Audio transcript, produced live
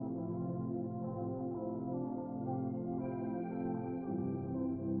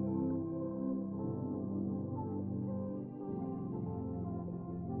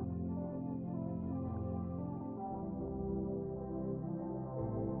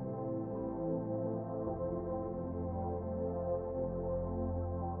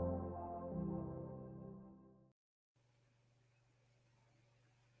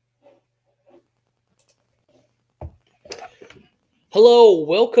Hello,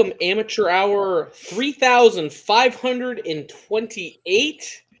 welcome Amateur Hour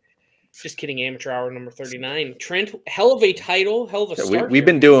 3528. Just kidding, Amateur Hour number 39. Trent, hell of a title, hell of a start. We've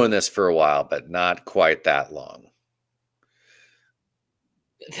been doing this for a while, but not quite that long.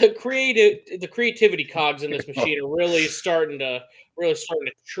 The creativity cogs in this machine are really starting to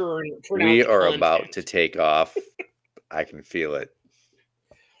churn. We are about to take off. I can feel it.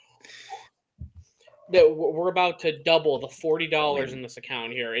 We're about to double the $40 in this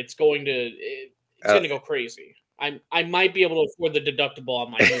account here. It's going to go crazy. I might be able to afford the deductible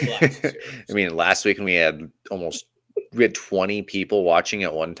on my new glasses here. I mean, last week when we had 20 people watching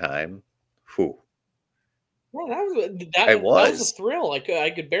at one time. Whew. Well, that was a thrill. I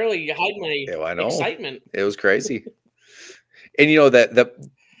could barely hide my excitement. It was crazy. And you know that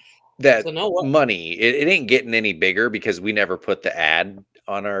money, it ain't getting any bigger because we never put the ad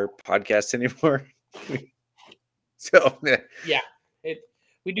on our podcast anymore. So yeah,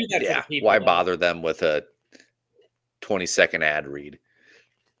 we do that for the people. Why bother them with a 20-second ad read?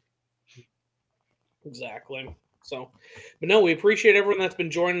 Exactly. So, but no, we appreciate everyone that's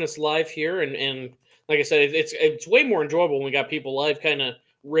been joining us live here, and like I said, it's way more enjoyable when we got people live, kind of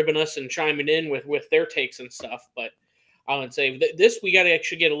ribbing us and chiming in with their takes and stuff. But I would say this we got to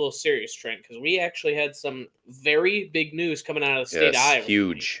actually get a little serious, Trent, because we actually had some very big news coming out of the state of Iowa.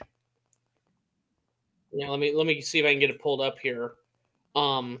 Huge. Yeah, let me see if I can get it pulled up here.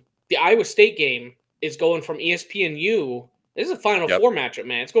 The Iowa State game is going from ESPNU. This is a Final Four matchup,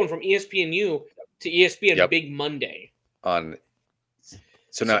 man. It's going from ESPNU to ESPN Big Monday. So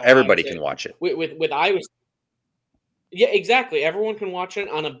now everybody can watch it. With Iowa. Yeah, exactly. Everyone can watch it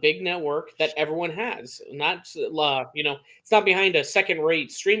on a big network that everyone has. Not it's not behind a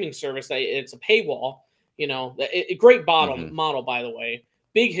second-rate streaming service. It's a paywall. A great model, by the way.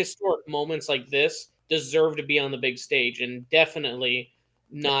 Big historic moments like this deserve to be on the big stage, and definitely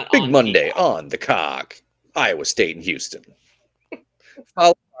not Big on Monday Peacock. on the Cog, Iowa State and Houston.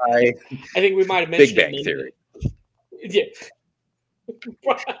 Followed by I think we might have mentioned Big Bang Theory. Yeah.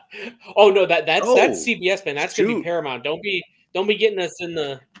 Oh no, that's CBS, man. That's gonna be Paramount. Don't be getting us in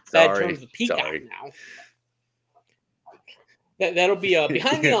the bad terms of Peacock now. That'll be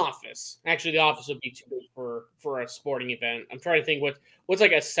Behind the Office. Actually, The Office would be too big for a sporting event. I'm trying to think what's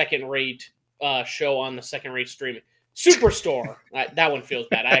like a second-rate show on the second-rate streaming. Superstore. That one feels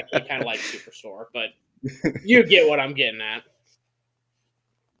bad. I actually kind of like Superstore, but you get what I'm getting at.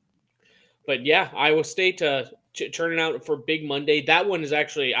 But yeah, Iowa State turning out for Big Monday. That one is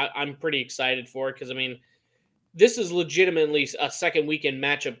actually I'm pretty excited for it because, I mean, this is legitimately a second weekend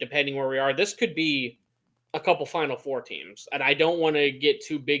matchup depending where we are. This could be a couple Final Four teams, and I don't want to get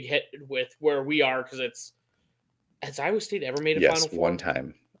too big hit with where we are because has Iowa State ever made a Final Four? One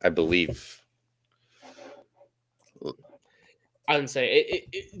time, I believe. I would say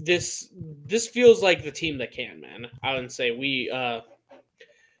this feels like the team that can, man. I would say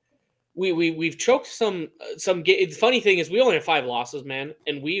we've choked some games. The funny thing is we only have 5 losses, man,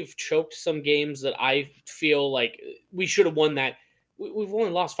 and we've choked some games that I feel like we should have won. That we've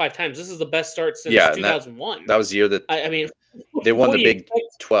only lost 5 times. This is the best start since 2001. That was the year that I mean they won the Big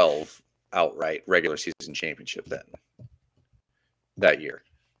 12 outright regular season championship that year.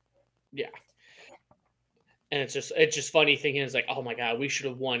 Yeah. And it's just funny thinking it's like, oh my God, we should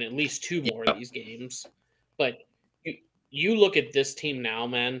have won at least 2 more of these games. But you look at this team now,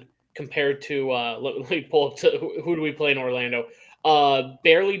 man, compared to let me pull up to who do we play in Orlando?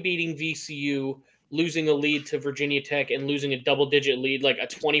 Barely beating VCU, losing a lead to Virginia Tech, and losing a double-digit lead, like a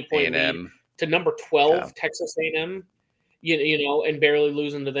 20-point lead to number 12 Texas A&M. And barely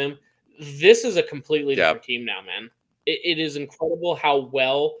losing to them. This is a completely different team now, man. It is incredible how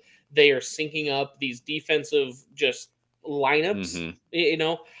well they are syncing up these defensive just lineups.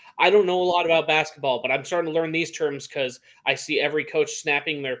 Mm-hmm. I don't know a lot about basketball, but I'm starting to learn these terms because I see every coach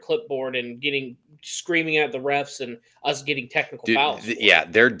snapping their clipboard and screaming at the refs and us getting technical fouls.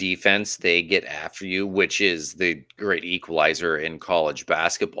 Their defense, they get after you, which is the great equalizer in college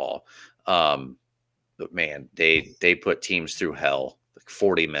basketball. But man, they put teams through hell, like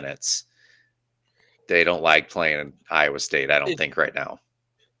 40 minutes. They don't like playing in Iowa State, I don't think, right now.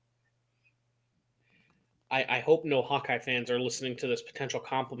 I hope no Hawkeye fans are listening to this potential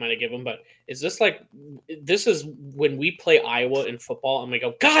compliment I give them, but this is when we play Iowa in football, I'm going to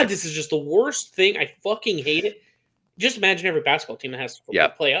go, God, this is just the worst thing. I fucking hate it. Just imagine every basketball team that has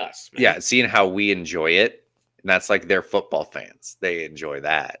to play us. Man. Yeah, seeing how we enjoy it, and that's like their football fans. They enjoy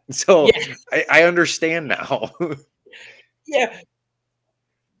that. So I understand now. Yeah.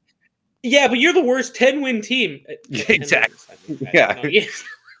 Yeah, but you're the worst 10-win team. Exactly. Yeah.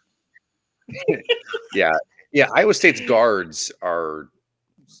 Yeah. Yeah, Iowa State's guards are,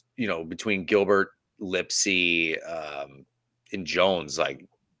 between Gilbert, Lipsy, and Jones, like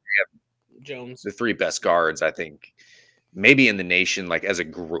Jones. the three best guards, I think, maybe in the nation, like as a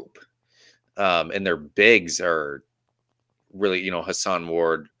group. And their bigs are really, Hassan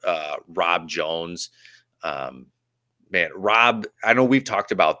Ward, Rob Jones. Um, Man, Rob, I know we've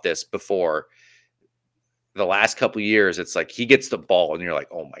talked about this before. The last couple of years, it's like he gets the ball and you're like,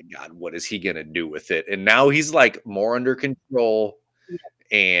 oh my God, what is he gonna do with it? And now he's like more under control,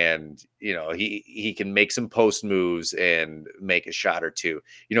 and he can make some post moves and make a shot or two.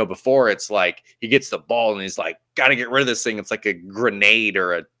 Before it's like he gets the ball and he's like, gotta get rid of this thing. It's like a grenade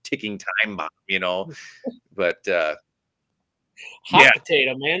or a ticking time bomb. But yeah, Hot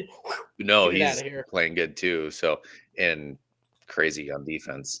potato, man. no, Get it out he's of here. playing good too. So, and crazy on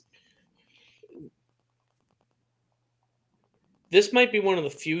defense. This might be one of the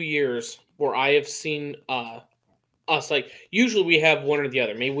few years where I have seen us like usually we have one or the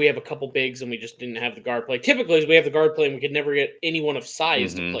other. Maybe we have a couple bigs and we just didn't have the guard play. Typically, we have the guard play and we could never get anyone of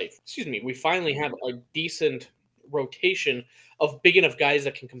size to Hmm. play. Excuse me. We finally have a decent rotation of big enough guys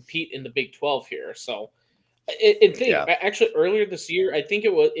that can compete in the Big 12 here. So, and think Yeah. actually earlier this year, I think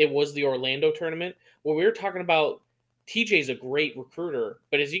it was the Orlando tournament where we were talking about TJ's a great recruiter,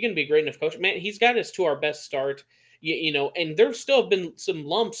 but is he going to be a great enough coach? Man, he's got us to our best start. And there still have been some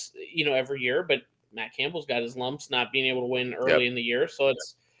lumps, every year, but Matt Campbell's got his lumps not being able to win early Yep. in the year. So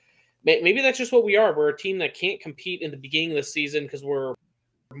it's maybe that's just what we are. We're a team that can't compete in the beginning of the season because we're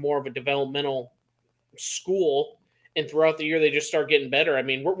more of a developmental school. And throughout the year, they just start getting better. I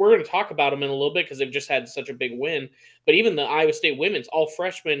mean, we're going to talk about them in a little bit because they've just had such a big win. But even the Iowa State women's, all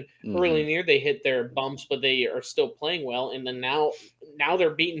freshmen, early Hmm. in the year, they hit their bumps, but they are still playing well. And then now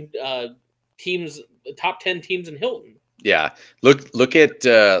they're beating teams, top 10 teams in Hilton. Yeah. Look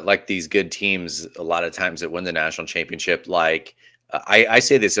at like these good teams a lot of times that win the national championship. Like I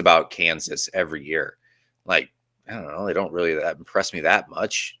say this about Kansas every year. Like, I don't know, they don't really that impress me that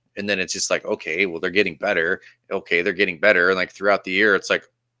much. And then it's just like, okay, well, they're getting better. Okay, they're getting better. And like throughout the year, it's like,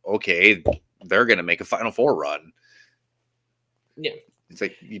 okay, they're gonna make a Final Four run. Yeah. It's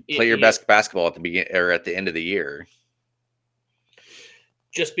like you play your Yeah. best basketball at the beginning or at the end of the year.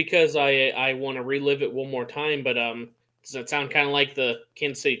 Just because I want to relive it one more time, but does that sound kind of like the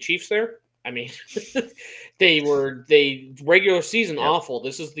Kansas City Chiefs there? I mean, they regular season Yep. awful.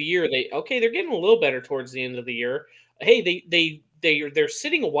 This is the year they're getting a little better towards the end of the year. Hey, they're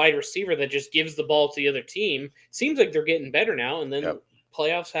sitting a wide receiver that just gives the ball to the other team. Seems like they're getting better now, and then Yep.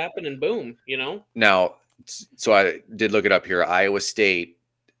 playoffs happen and boom. Now, so I did look it up here. Iowa State,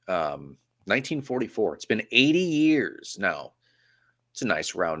 1944. It's been 80 years now. It's a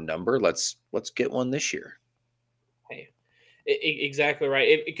nice round number. Let's get one this year. Hey, exactly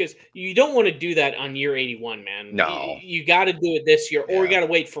right. Because you don't want to do that on year 81, man. No. You got to do it this year, or you Yeah. got to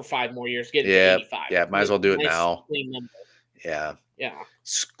wait for 5 more years, get into Yeah. 85. Yeah. Might as Make well do it nice now. clean number. Yeah. Yeah.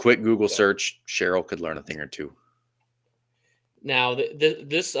 Quick Google So search. Cheryl could learn a thing or two. now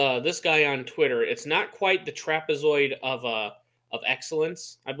this guy on Twitter, it's not quite the trapezoid of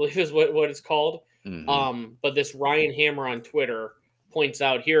excellence, I believe is what it's called. Hmm. But this Ryan Hammer on Twitter points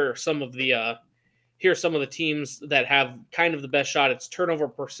out here are some of the teams that have kind of the best shot. It's turnover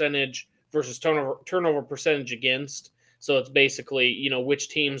percentage versus turnover percentage against. So it's basically which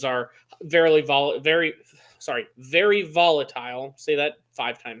teams are very volatile. Say that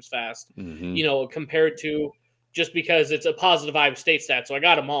 5 times fast. Hmm. Compared to just because it's a positive Iowa State stat. So I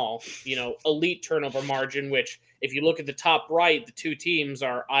got them all. Elite turnover margin. Which if you look at the top right, the two teams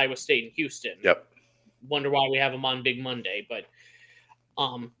are Iowa State and Houston. Yep. Wonder why we have them on Big Monday, but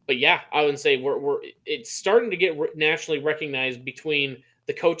yeah, I would say we're it's starting to get nationally recognized between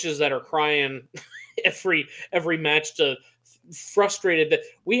the coaches that are crying every match to frustrated that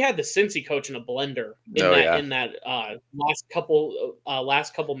we had the Cinci coach in a blender in Oh that yeah. in that last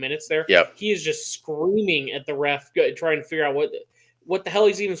couple minutes there. Yep. He is just screaming at the ref, trying to figure out what the hell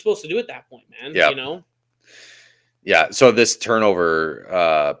he's even supposed to do at that point, man. Yep. Yeah. So this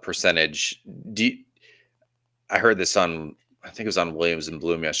turnover percentage, I heard this on, I think it was on Williams and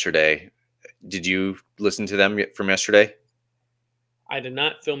Bloom yesterday. Did you listen to them from yesterday? I did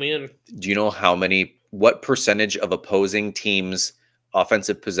not fill me in. Do you know what percentage of opposing teams'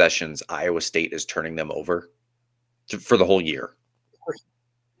 offensive possessions Iowa State is turning them over for the whole year?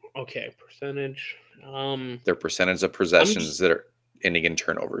 Okay, percentage. Their percentage of I'm possessions just that are ending in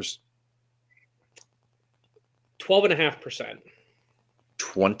turnovers. 12.5%.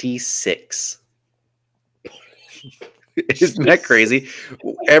 26. Isn't that crazy?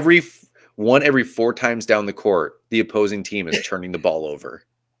 Every 4 times down the court, the opposing team is turning the ball over.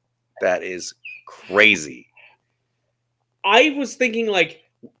 That is crazy. I was thinking like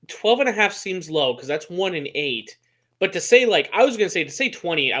 12.5 seems low because that's 1 in 8. But to say like I was gonna say to say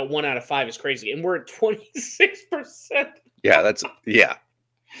 20 at 1 out of 5 is crazy, and we're at 26%. Yeah, yeah.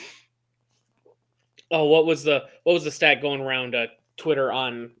 Oh, what was the stat going around Twitter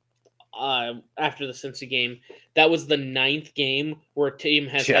on after the Cincy game? That was the 9th game where a team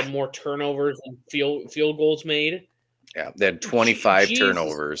has Yeah. had more turnovers and field goals made. Yeah. They had 25 Jesus.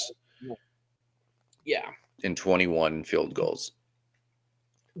 turnovers Yeah. and 21 field goals.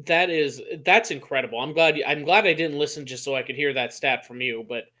 That's incredible. I'm glad I didn't listen just so I could hear that stat from you.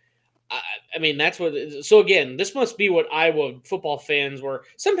 But I mean that's what. So again, this must be what Iowa football fans were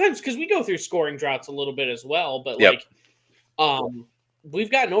sometimes because we go through scoring droughts a little bit as well. But Yep. like,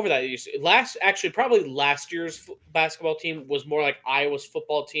 we've gotten over that. Probably last year's basketball team was more like Iowa's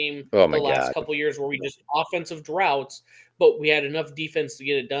football team. Oh The my last God. couple years where we just offensive droughts, but we had enough defense to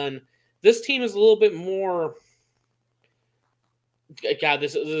get it done. This team is a little bit more. God,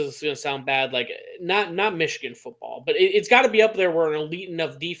 this is going to sound bad. Like not Michigan football, but it's got to be up there where an elite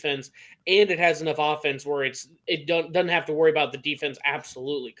enough defense and it has enough offense where doesn't have to worry about the defense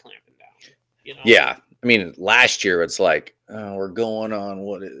absolutely clamping down. You know? Yeah. I mean, last year it's like we're going on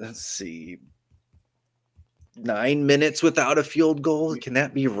let's see, 9 minutes without a field goal. Can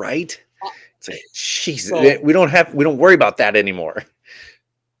that be right? It's like, jeez, So we don't worry about that anymore.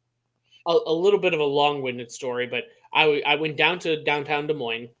 a little bit of a long-winded story, but I went down to downtown Des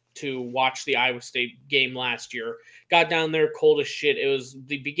Moines to watch the Iowa State game last year. Got down there cold as shit. It was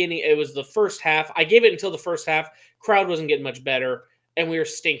the beginning. It was the first half. I gave it until the first half. Crowd wasn't getting much better, and we were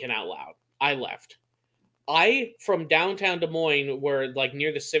stinking out loud. I left. I from downtown Des Moines, where like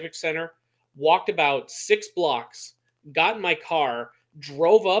near the Civic Center, walked about 6 blocks, got in my car,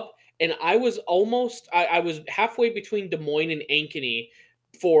 drove up, and I was halfway between Des Moines and Ankeny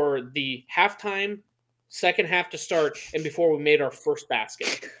for the halftime, second half to start, and before we made our first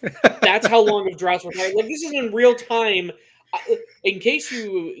basket. That's how long of droughts we're talking. Like this is in real time. In case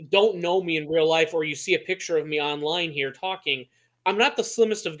you don't know me in real life or you see a picture of me online here talking, I'm not the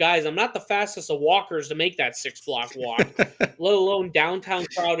slimmest of guys. I'm not the fastest of walkers to make that 6 block walk, let alone downtown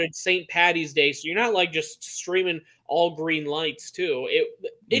crowded St. Patty's Day. So you're not like just streaming all green lights too.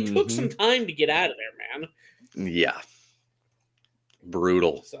 It took some time to get out of there, man. Yeah.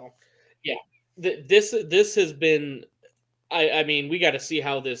 Brutal. So yeah, this has been. I mean, we got to see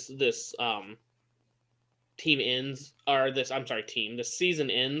how this team ends, or this I'm sorry, the season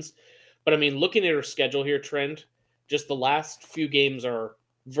ends. But I mean, looking at our schedule here, Trent, just the last few games are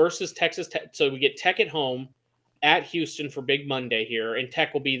versus Texas Tech. So we get Tech at home, at Houston for Big Monday here, and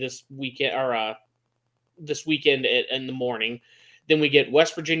Tech will be this weekend or this weekend in the morning. Then we get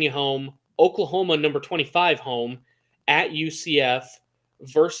West Virginia home, Oklahoma number 25 home, at UCF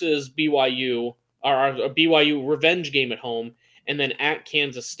versus BYU, or a BYU revenge game at home, and then at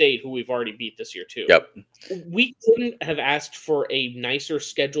Kansas State, who we've already beat this year too. Yep. We couldn't have asked for a nicer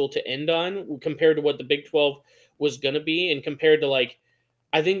schedule to end on compared to what the Big 12 was going to be, and compared to like,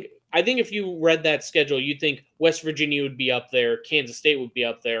 I think if you read that schedule, you'd think West Virginia would be up there, Kansas State would be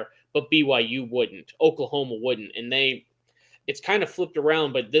up there, but BYU wouldn't, Oklahoma wouldn't, and it's kind of flipped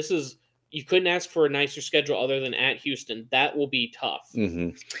around. But you couldn't ask for a nicer schedule other than at Houston. That will be tough. Mm-hmm.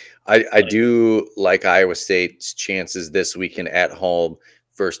 I do like Iowa State's chances this weekend at home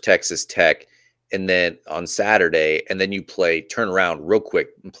versus Texas Tech, and then on Saturday, and then you turn around real quick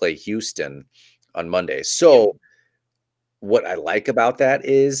and play Houston on Monday. So what I like about that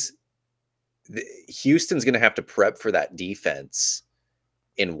is Houston's going to have to prep for that defense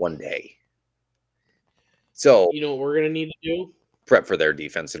in one day. So you know what we're going to need to do? Prep for their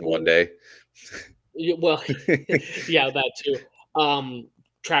defense in one day. Well, yeah, that too.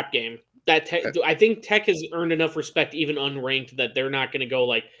 Trap game. I think Tech has earned enough respect, even unranked, that they're not going to go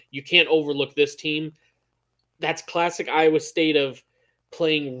like, you can't overlook this team. That's classic Iowa State of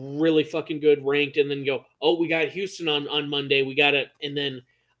playing really fucking good ranked and then go, oh, we got Houston on Monday. We got it. And then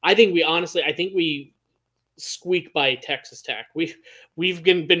I think we squeak by Texas Tech. We've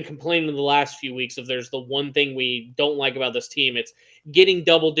been complaining the last few weeks if there's the one thing we don't like about this team, it's getting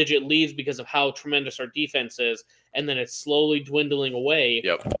double digit leads because of how tremendous our defense is, and then it's slowly dwindling away.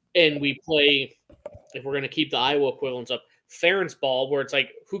 Yep. And we play, if we're going to keep the Iowa equivalents up, Ferentz ball, where it's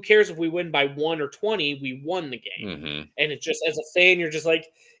like, who cares if we win by 1 or 20? We won the game. Mm-hmm. And it's just, as a fan, you're just like,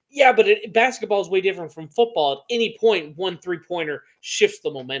 yeah, but basketball is way different from football. At any point, 1 3-pointer shifts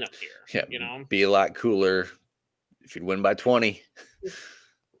the momentum here. Yeah, you know, be a lot cooler if you'd win by 20.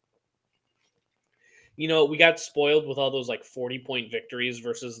 You know, we got spoiled with all those like 40-point victories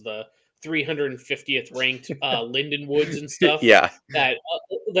versus the 350th ranked Linden Woods and stuff Yeah. that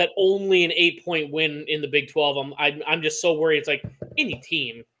only an 8-point win in the Big 12. I'm just so worried. It's like any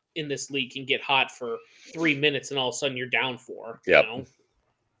team in this league can get hot for 3 minutes and all of a sudden you're down 4. Yep.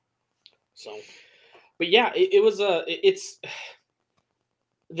 So, but yeah, it was it's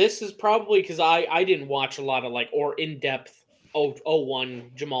this is probably because I didn't watch a lot of like or in depth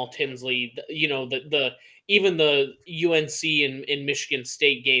 01 Jamal Tinsley, the even the UNC and Michigan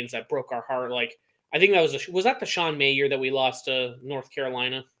State games that broke our heart. Like I think that was that the Sean May year that we lost to North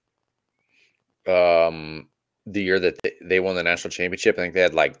Carolina. The year that they won the national championship, I think they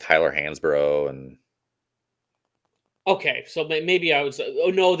had like Tyler Hansbrough and. Okay, so maybe I was. Oh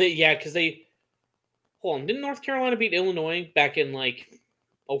no, because they. Hold on, didn't North Carolina beat Illinois back in like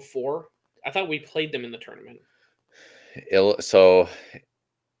 04? I thought we played them in the tournament. So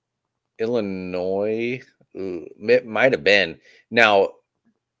Illinois, it might have been. Now,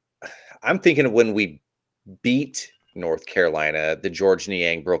 I'm thinking of when we beat North Carolina, the George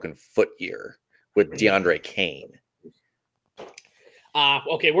Niang broken foot year with DeAndre Kane.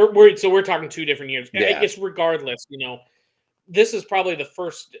 Okay, we're talking 2 different years. Yeah. I guess regardless, this is probably the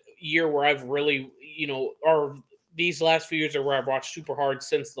first year where I've really, or these last few years are where I've watched super hard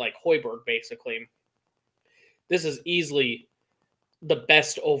since like Hoiberg, basically. This is easily the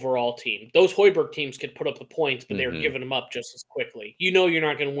best overall team. Those Hoiberg teams could put up the points, but they were giving them up just as quickly. You're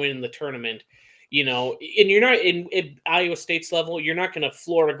not going to win the tournament, and you're not in Iowa State's level. You're not going to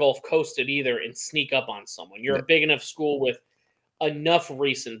Florida Gulf Coast it either and sneak up on someone. You're a big enough school with enough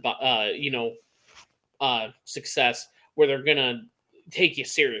recent, success where they're going to take you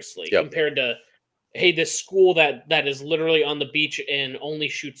seriously compared to, hey, this school that is literally on the beach and only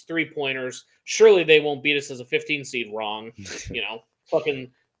shoots 3-pointers. Surely they won't beat us as a 15 seed wrong,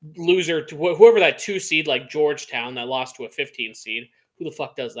 fucking loser to whoever that 2 seed like Georgetown that lost to a 15 seed. Who the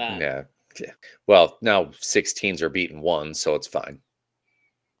fuck does that? Yeah. Well, now 16s are beating 1, so it's fine.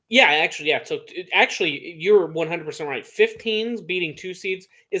 Yeah, actually, yeah. So actually, you're 100% right. 15s beating 2 seeds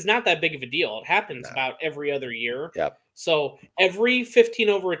is not that big of a deal. It happens about every other year. Yep. So every 15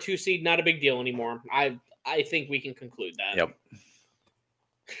 over a 2 seed, not a big deal anymore. I think we can conclude that. Yep.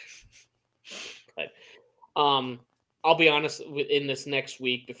 But I'll be honest, in this next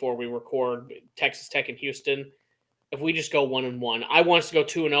week before we record Texas Tech and Houston, if we just go 1-1, I want us to go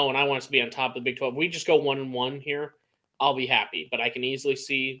 2-0, and I want us to be on top of the Big 12. If we just go 1-1 here, I'll be happy. But I can easily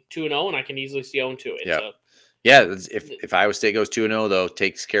see 2-0, and I can easily see 0-2. If Iowa State goes 2-0, though,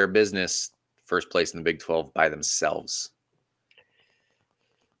 takes care of business, first place in the Big 12 by themselves.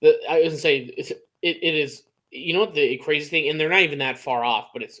 I was going to say, it is, you know what the crazy thing, and they're not even that far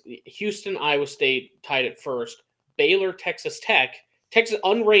off, but it's Houston, Iowa State tied at first. Baylor, Texas Tech.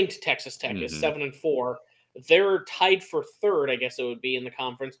 Unranked Texas Tech is 7-4. They're tied for third, I guess it would be, in the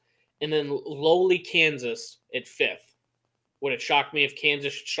conference. And then lowly Kansas at 5th. Would it shock me if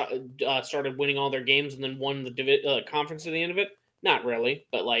Kansas started winning all their games and then won the conference at the end of it? Not really,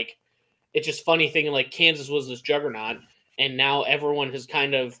 but like it's just funny thinking like Kansas was this juggernaut, and now everyone has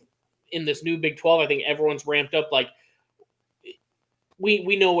kind of in this new Big 12. I think everyone's ramped up. Like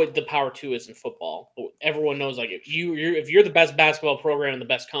we know what the power 2 is in football. Everyone knows like if you're the best basketball program in the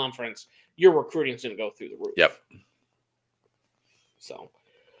best conference, your recruiting is going to go through the roof. Yep. So.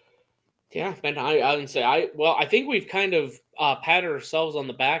 Yeah, man, I would say I think we've kind of patted ourselves on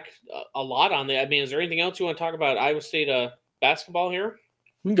the back a lot on that. I mean, is there anything else you want to talk about Iowa State basketball here?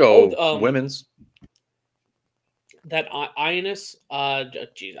 We can go women's. That Ionis,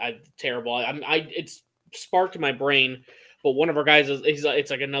 geez, terrible. It's sparked in my brain, but one of our guys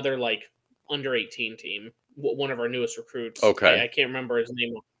it's like another like under 18 team. One of our newest recruits. Okay, I can't remember his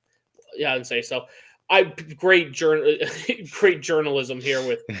name. Yeah, I'd say so. Great journalism here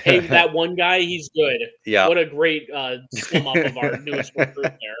with hey that one guy, he's good. Yeah, what a great sum up of our newest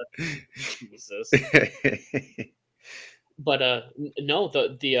recruit there. Jesus. But no,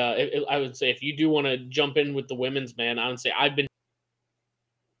 I would say if you do want to jump in with the women's, man, I would say I've been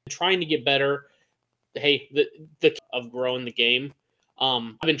trying to get better. Hey, the of growing the game.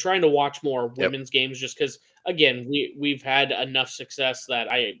 I've been trying to watch more women's games just because, again, we've had enough success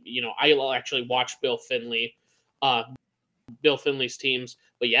that I actually watch Bill Finley's teams.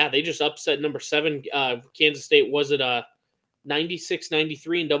 But yeah, they just upset number 7 Kansas State. Was it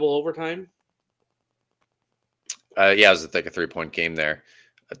 96-93 in double overtime? Yeah, it was like a 3-point game there.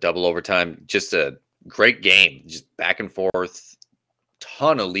 A double overtime. Just a great game. Just back and forth.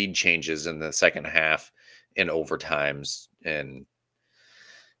 Ton of lead changes in the second half in overtimes. And,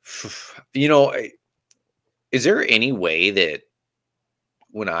 is there any way that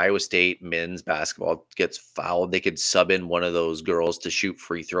when Iowa State men's basketball gets fouled, they could sub in one of those girls to shoot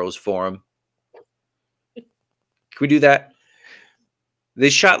free throws for them? Can we do that? They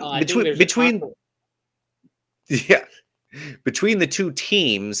shot I think there's a between yeah, between the two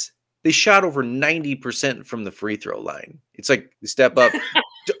teams, they shot over 90% from the free throw line. It's like step up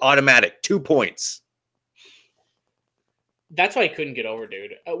to automatic 2 points. That's why I couldn't get over,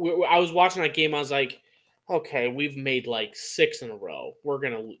 dude. I was watching that game. I was like, okay, we've made like 6 in a row. We're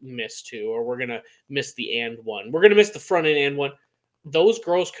gonna miss 2, or we're gonna miss the and one. We're gonna miss the front end and one. Those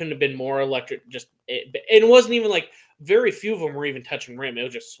girls couldn't have been more electric. And it wasn't even like very few of them were even touching rim. It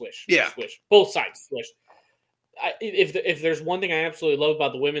was just swish, Yeah. swish, both sides swish. If there's one thing I absolutely love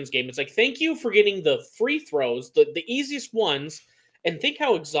about the women's game, it's like thank you for getting the free throws, the easiest ones, and think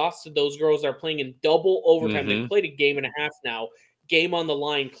how exhausted those girls are playing in double overtime. They've played a game and a half now, game on the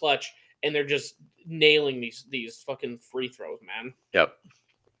line, clutch, and they're just nailing these fucking free throws, man. Yep.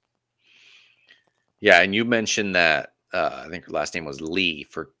 Yeah, and you mentioned that I think her last name was Lee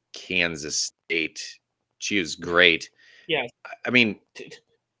for Kansas State. She was great. Yeah, I mean,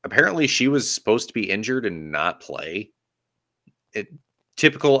 apparently she was supposed to be injured and not play.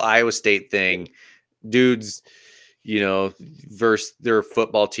 Typical Iowa State thing. Dudes, versus their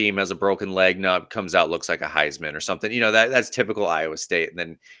football team has a broken leg, now comes out, looks like a Heisman or something. That's typical Iowa State. And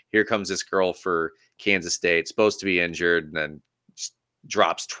then here comes this girl for Kansas State, supposed to be injured, and then just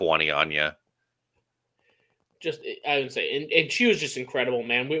drops 20 on you. I would say, and she was just incredible,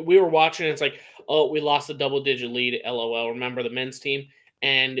 man. We were watching, and it's like, oh, we lost a double-digit lead, LOL. Remember the men's team?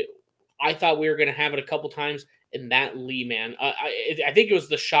 And I thought we were going to have it a couple times, and that Lee, man, I think it was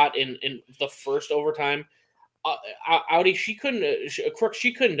the shot in the first overtime. Audi, she couldn't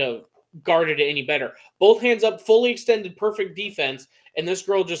have guarded it any better. Both hands up, fully extended, perfect defense, and this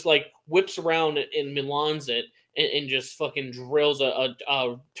girl just like whips around and Milans it and just fucking drills a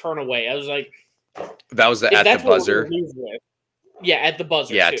turn away. I was like, that was at the buzzer. Yeah, at the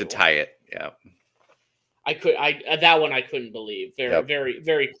buzzer. Yeah, too. To tie it. Yeah. That one I couldn't believe. Very, Yep. very,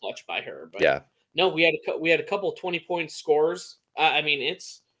 very clutch by her. But yeah. No, we had a couple 20-point scores. I mean,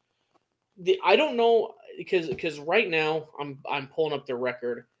 I don't know because right now I'm pulling up their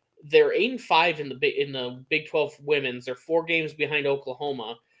record. They're 8-5 in the Big 12 women's. They're 4 games behind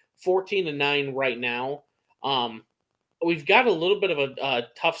Oklahoma, 14-9 right now. We've got a little bit of a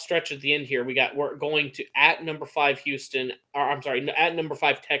tough stretch at the end here. We're going to at number 5 Houston, or I'm sorry, at number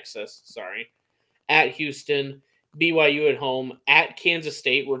 5 Texas. Sorry, at Houston, BYU at home, at Kansas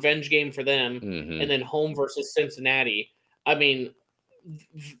State, revenge game for them, and then home versus Cincinnati. I mean,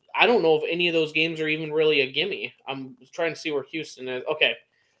 I don't know if any of those games are even really a gimme. I'm trying to see where Houston is. Okay,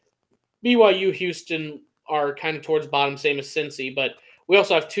 BYU, Houston are kind of towards bottom, same as Cinci, but we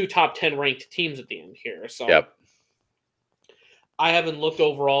also have 2 top 10 ranked teams at the end here. So. Yep. I haven't looked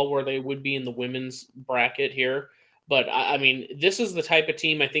overall where they would be in the women's bracket here, but I mean, this is the type of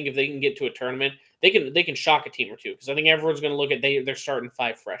team I think if they can get to a tournament, they can shock a team or two because I think everyone's going to look at they're starting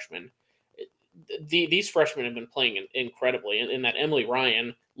 5 freshmen. These freshmen have been playing incredibly, and that Emily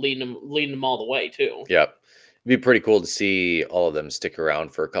Ryan leading them all the way too. Yep, it'd be pretty cool to see all of them stick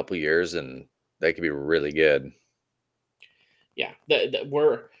around for a couple years, and they could be really good. Yeah,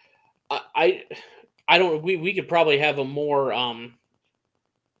 I don't. We could probably have a more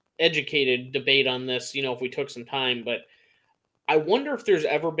educated debate on this, if we took some time. But I wonder if there's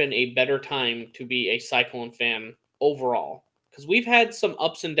ever been a better time to be a Cyclone fan overall, because we've had some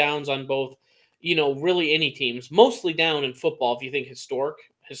ups and downs on both. Really any teams, mostly down in football. If you think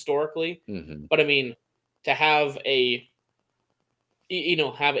historically, but I mean, to have a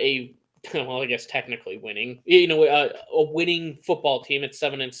well, I guess technically winning, a winning football team at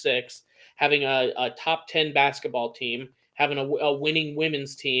 7-6. Having a top 10 basketball team, having a winning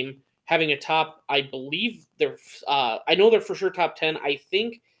women's team, having a top, I believe I know they're for sure top 10. I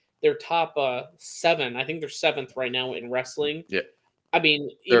think they're top 7. I think they're 7th right now in wrestling. Yeah. I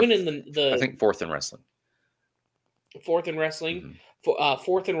mean, they're, even in the I think 4th in wrestling. 4th in wrestling.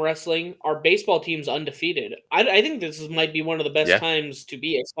 4th in wrestling. Our baseball team's undefeated. I think this might be one of the best times to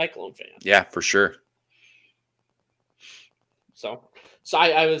be a Cyclone fan. Yeah, for sure. So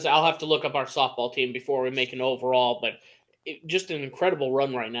I'll have to look up our softball team before we make an overall, but just an incredible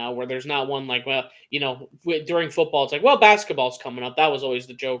run right now where there's not one like, well, during football, it's like, well, basketball's coming up. That was always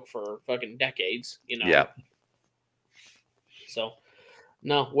the joke for fucking decades, Yeah. So,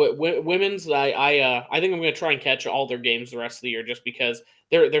 no, women's, I think I'm going to try and catch all their games the rest of the year just because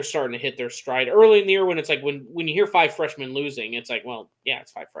they're starting to hit their stride early in the year when it's like when you hear 5 freshmen losing, it's like, well, yeah,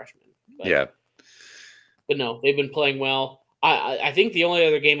 it's 5 freshmen. But no, they've been playing well. I think the only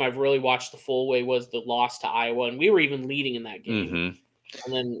other game I've really watched the full way was the loss to Iowa, and we were even leading in that game.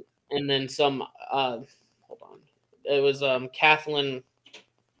 and then some. Hold on, it was Kathleen.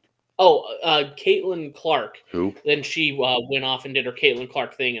 Oh, Caitlin Clark. Who? Then she went off and did her Caitlin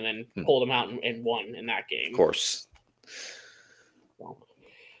Clark thing, and then pulled him out and won in that game. Of course. So,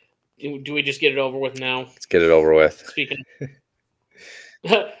 do we just get it over with now? Let's get it over with. Speaking.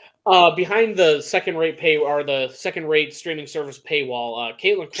 Behind the second-rate streaming service paywall,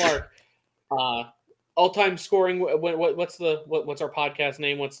 Caitlin Clark, all-time scoring. What's our podcast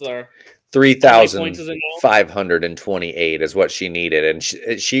name? What's the 3,528 is what she needed, and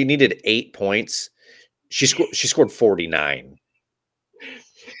she needed 8 points. She scored 49.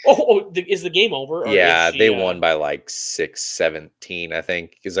 Is the game over? Or yeah, she, they won by like 6-17, I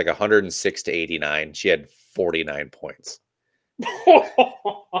think. It was like 106 to 89. She had 49 points.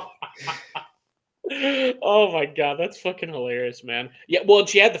 Oh my god, that's fucking hilarious, man. Yeah, well,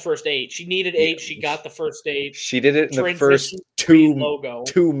 she had the first 8. She needed 8. She got the first 8. She did it in the first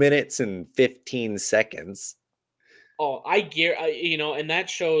 2 minutes and 15 seconds. Oh, and that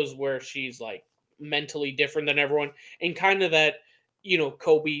shows where she's like mentally different than everyone, and kind of that,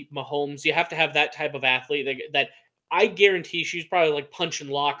 Kobe Mahomes. You have to have that type of athlete that I guarantee she's probably like punching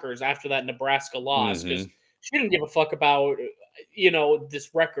lockers after that Nebraska loss because she didn't give a fuck about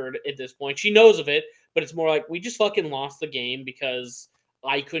this record at this point. She knows of it, but it's more like we just fucking lost the game because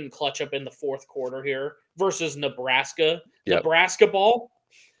I couldn't clutch up in the fourth quarter here versus Nebraska. Yep. Nebraska ball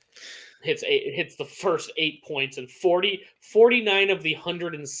hits the first 8 points and 49 of the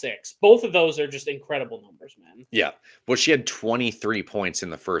 106. Both of those are just incredible numbers, man. Yeah. Well, she had 23 points in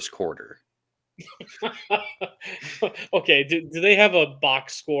the first quarter. Okay, do they have a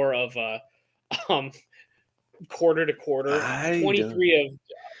box score of quarter to quarter? 23 of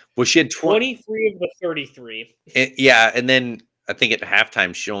well, she had 23 of the 33. And then I think at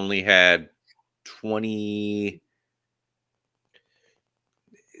halftime she only had 27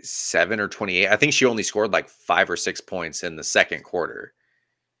 or 28. I think she only scored like 5 or 6 points in the second quarter.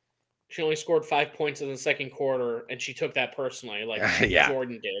 She only scored 5 points in the second quarter, and she took that personally, like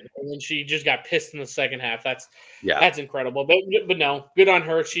Jordan did. And then she just got pissed in the second half. That's incredible. But no, good on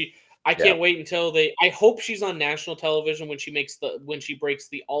her. I can't wait until I hope she's on national television when she breaks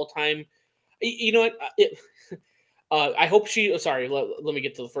the all-time. You know what? I hope she. Sorry, let me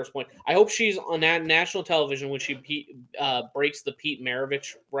get to the first point. I hope she's on national television when she breaks the Pete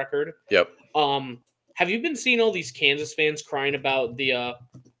Maravich record. Yep. Have you been seeing all these Kansas fans crying about the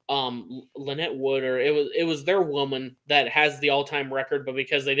Lynette Wood, or it was their woman that has the all-time record, but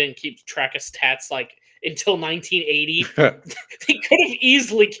because they didn't keep track of stats like until 1980, they could have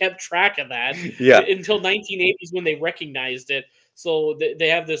easily kept track of that. Yeah. Until 1980 is when they recognized it. So they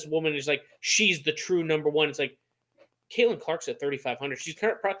have this woman who's like, she's the true number one. It's like, Caitlin Clark's at 3,500.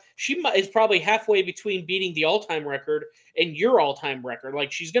 She is probably halfway between beating the all-time record and your all-time record.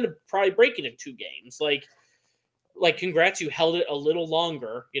 Like, she's going to probably break it in 2 games. Like, congrats, you held it a little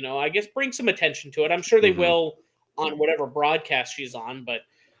longer. I guess bring some attention to it. I'm sure they will on whatever broadcast she's on. But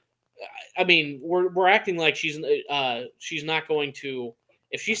I mean, we're acting like she's not going to.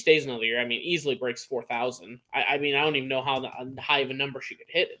 If she stays another year, I mean, easily breaks 4,000. I mean, I don't even know how high of a number she could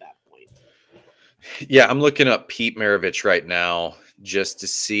hit at that point. Yeah, I'm looking up Pete Maravich right now just to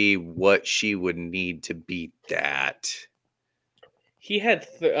see what she would need to beat that. He had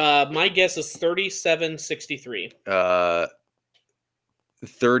my guess is 37.63.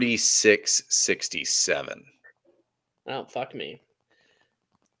 36.67. Oh, fuck me.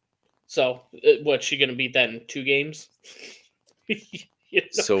 So, what's she going to beat that in 2 games?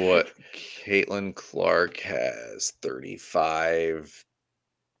 So what? Caitlin Clark has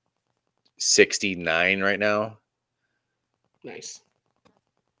 35.69 right now. Nice.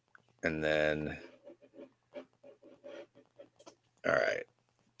 And then, all right.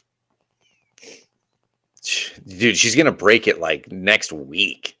 Dude, she's going to break it like next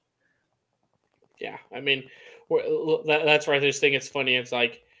week. Yeah, I mean, that's where I just think it's funny. It's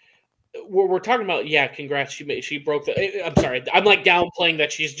like, we're talking about, congrats, she broke the. I'm sorry, I'm like downplaying that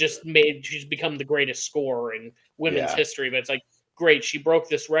she's become the greatest scorer in women's history, but it's like, great, she broke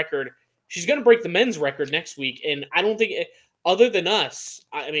this record. She's gonna break the men's record next week, and I don't think other than us,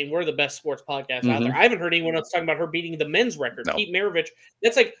 I mean, we're the best sports podcast out there. I haven't heard anyone else talking about her beating the men's record. No. Pete Maravich,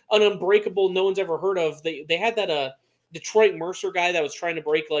 that's like an unbreakable, no one's ever heard of. They had that Detroit Mercer guy that was trying to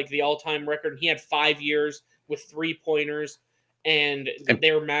break like the all-time record, and he had 5 years with 3-pointers. And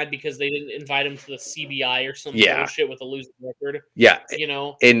they were mad because they didn't invite him to the CBI or some bullshit with a losing record. Yeah.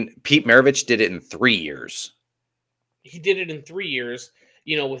 And Pete Maravich did it in 3 years. He did it in 3 years,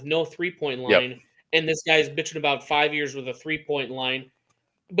 with no 3-point line. Yep. And this guy's bitching about 5 years with a 3-point line.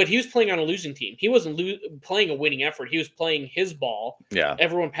 but he was playing on a losing team. He wasn't playing a winning effort. He was playing his ball. Yeah.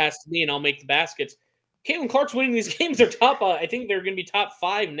 Everyone passed to me, and I'll make the baskets. Caitlin Clark's winning these games. They're top. I think they're going to be top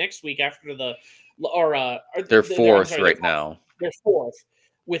 5 next week after They're I'm fourth sorry, right now. they're fourth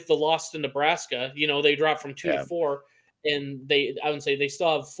with the loss to Nebraska. They dropped from 2 to Yeah. 4, and I would say they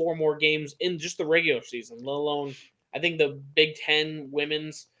still have 4 more games in just the regular season, let alone I think the Big Ten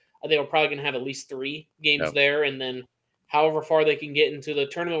women's. They were probably going to have at least 3 games Yep. there, and then however far they can get into the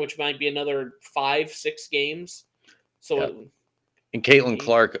tournament, which might be another 5-6 games. So, Yep. And Caitlin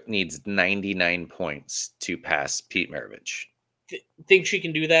Clark needs 99 points to pass Pete Maravich. Think she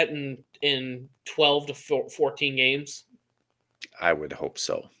can do that in 12 to 14 games? I would hope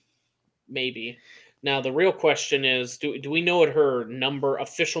so. Maybe. Now the real question is, do we know what her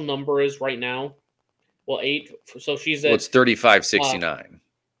official number is right now? Well, 8. So she's at it's 3569.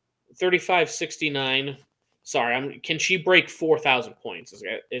 3569. Sorry, can she break 4,000 points?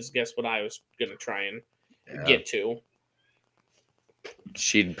 Is guess what I was gonna try and get to.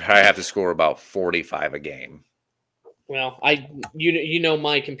 She'd probably have to score about 45 a game. Well, you know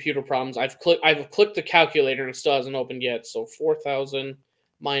my computer problems. I've clicked the calculator and it still hasn't opened yet. So 4,000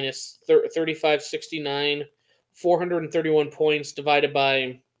 minus 3569, 431 points divided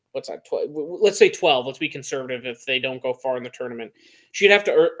by what's that? Let's say 12. Let's be conservative if they don't go far in the tournament. She'd have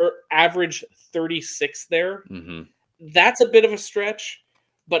to average 36 there. Mm-hmm. That's a bit of a stretch,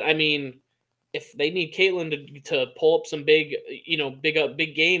 but I mean, if they need Caitlin to pull up some big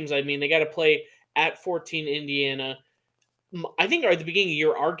games, I mean, they got to play at 14 Indiana. I think at the beginning of the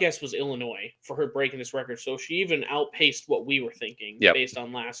year, our guess was Illinois for her breaking this record. So she even outpaced what we were thinking based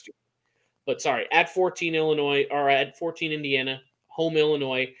on last year. But sorry, at 14 Illinois, or at 14 Indiana, home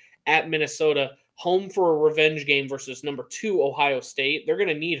Illinois, at Minnesota, home for a revenge game versus number 2 Ohio State. They're going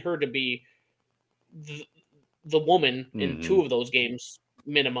to need her to be the woman in 2 of those games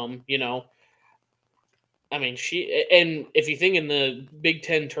minimum, I mean, and if you think in the Big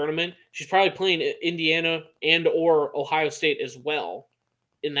Ten tournament, she's probably playing Indiana and or Ohio State as well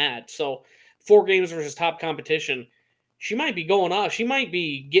in that. So 4 games versus top competition, she might be going off. She might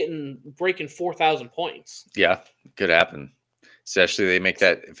be breaking 4,000 points. Yeah, could happen. Especially they make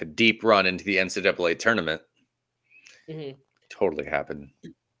that if a deep run into the NCAA tournament. Mm-hmm. Totally happen.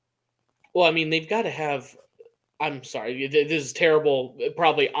 Well, I mean, they've got to have. I'm sorry, this is terrible,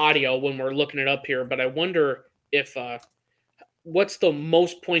 probably audio when we're looking it up here, but I wonder if what's the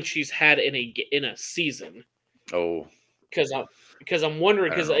most points she's had in a season? Oh, because I'm wondering,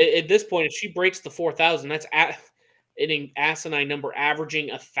 because at this point, if she breaks the 4,000, that's an asinine number, averaging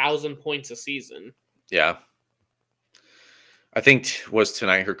 1,000 points a season. Yeah, I think was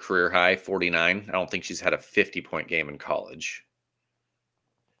tonight her career high 49. I don't think she's had a 50-point game in college.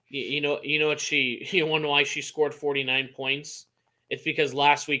 You know what you want to know why she scored 49 points? It's because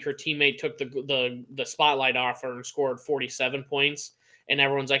last week her teammate took the spotlight off her and scored 47 points, and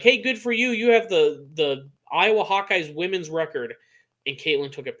everyone's like, "Hey, good for you! You have the Iowa Hawkeyes women's record." And Caitlin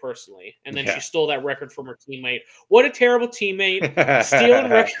took it personally, and then she stole that record from her teammate. What a terrible teammate,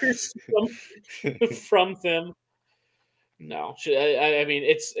 stealing records from them. No, I mean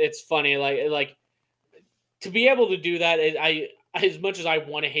it's funny, like to be able to do that. As much as I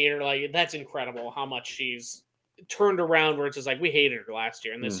want to hate her, like that's incredible how much she's turned around. Where it's just like we hated her last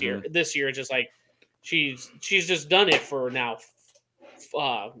year, and this year it's just like she's just done it for now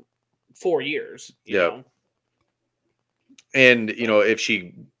 4 years. You know? And if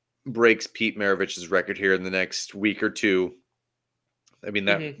she breaks Pete Maravich's record here in the next week or two, I mean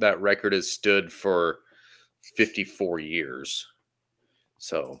that record has stood for 54 years.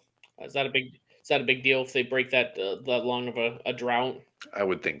 So is that a big deal if they break that long of a drought? I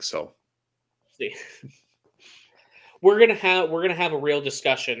would think so. See. We're gonna have a real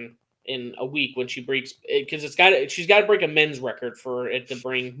discussion in a week when she breaks, because she's got to break a men's record for it to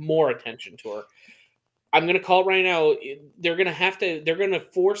bring more attention to her. I'm gonna call it right now. They're gonna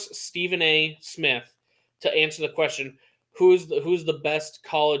force Stephen A. Smith to answer the question: who's the best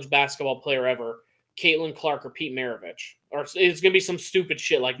college basketball player ever? Caitlin Clark or Pete Maravich? Or it's gonna be some stupid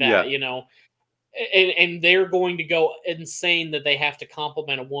shit like that, And they're going to go insane that they have to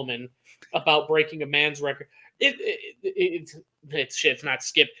compliment a woman about breaking a man's record. It's shit's not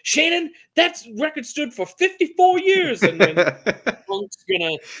Skip. Shannon, that record stood for 54 years, and then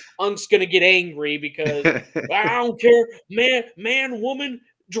Unk's gonna get angry because I don't care, man, woman,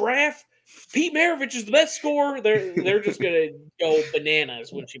 draft. Pete Maravich is the best scorer. They're just gonna go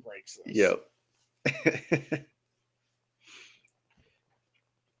bananas when she breaks this. Yep.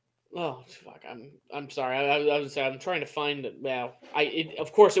 Oh fuck! I'm sorry. I was trying to find it. Well,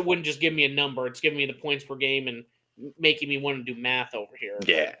 of course it wouldn't just give me a number. It's giving me the points per game, and making me want to do math over here,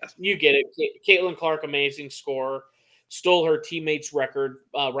 Yeah. but you get it. Caitlin Clark, amazing scorer, stole her teammates' record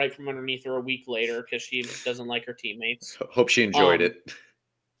right from underneath her a week later because she doesn't like her teammates. Hope she enjoyed Um, it.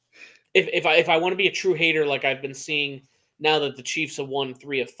 if I want to be a true hater, like I've been seeing now that the Chiefs have won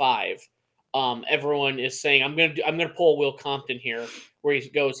 3 of 5, everyone is saying I'm gonna pull Will Compton here, where he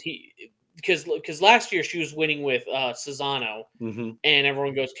goes because last year she was winning with Cesano, Hmm. and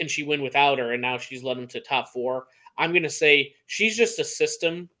everyone goes, can she win without her? And now she's led them to top 4. I'm gonna say she's just a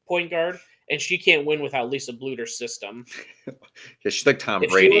system point guard, and she can't win without Lisa Bluter's system. Yeah, she's like Tom If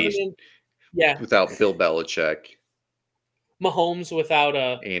she Brady wasn't in, yeah, without Bill Belichick, Mahomes without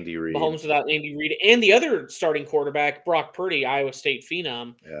Andy Reid. Andy Reid, and the other starting quarterback, Brock Purdy, Iowa State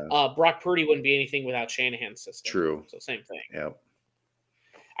phenom. Yeah, Brock Purdy wouldn't be anything without Shanahan's system. true. So same thing. Yeah.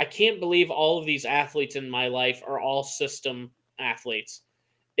 I can't believe all of these athletes in my life are all system athletes.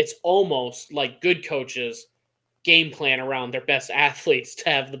 It's almost like good coaches game plan around their best athletes to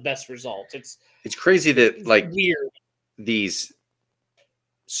have the best results. It's crazy that It's like weird. these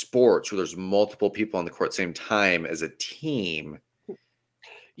sports where there's multiple people on the court at the same time as a team,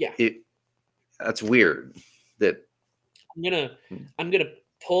 Yeah, it that's weird. That I'm gonna I'm gonna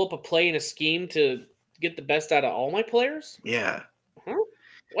pull up a play and a scheme to get the best out of all my players. yeah. Huh?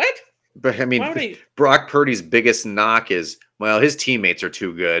 What? But I Why mean, would I? Brock Purdy's biggest knock is, well, his teammates are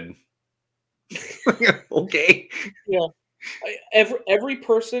too good. Okay. Yeah, every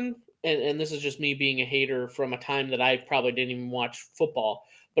person, and this is just me being a hater from a time that I probably didn't even watch football.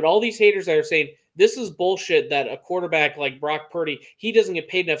 But all these haters that are saying this is bullshit that a quarterback like Brock Purdy, he doesn't get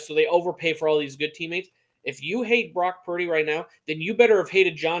paid enough, so they overpay for all these good teammates. If you hate Brock Purdy right now, then you better have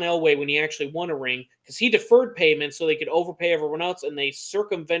hated John Elway when he actually won a ring because he deferred payments so they could overpay everyone else and they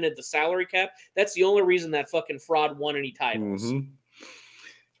circumvented the salary cap. That's the only reason that fucking fraud won any titles. Hmm.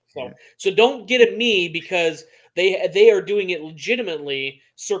 Yeah. So don't get at me because they are doing it legitimately,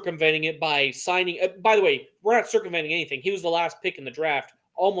 circumventing it by signing. By the way, we're not circumventing anything. He was the last pick in the draft,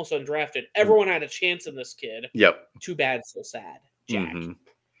 almost undrafted. Everyone had a chance in this kid. Yep. Too bad, so sad, Jack. Hmm.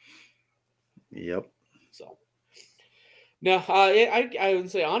 Yep. So no, I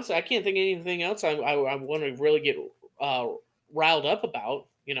would say honestly, I can't think of anything else I want to really get uh, riled up about.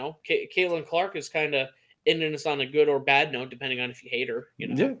 You know, Caitlin Clark is kind of ending us on a good or bad note, depending on if you hate her. You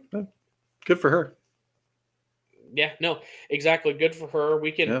know. Yeah. Good for her. Yeah, no, exactly. Good for her.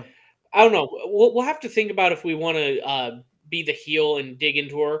 We can. Yeah. I don't know. We'll have to think about if we want to be the heel and dig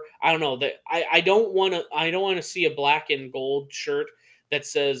into her. I don't know that. I don't want to. I don't want to see a black and gold shirt that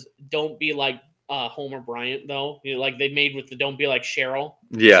says "Don't be like Homer Bryant," though. You know, like they made with the "Don't be like Cheryl"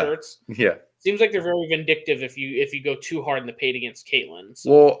 Yeah. shirts. Yeah. Seems like they're very vindictive if you go too hard in the paint against Caitlyn.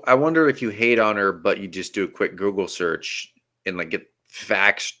 So Well, I wonder if you hate on her, but you just do a quick Google search and like get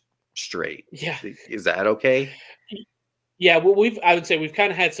facts straight. yeah, Is that okay? yeah. Well, I would say we've kind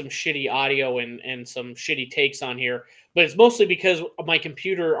of had some shitty audio and some shitty takes on here, but it's mostly because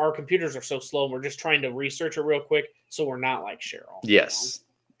our computers are so slow, and we're just trying to research it real quick, so we're not like Cheryl. You know? Yes.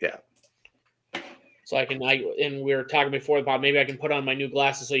 Yeah. So and we were talking before about maybe I can put on my new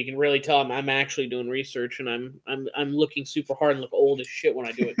glasses so you can really tell I'm actually doing research and I'm looking super hard and look old as shit when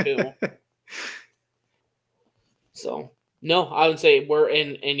I do it too. So no, I would say we're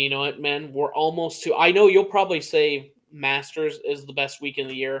in, and you know what, man, we're almost to. I know you'll probably say Masters is the best week in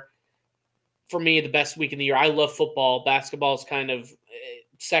the year. For me, the best week in the year. I love football. Basketball is kind of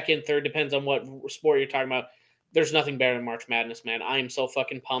second, third, depends on what sport you're talking about. There's nothing better than March Madness, man. I am so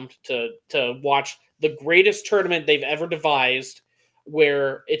fucking pumped to watch the greatest tournament they've ever devised,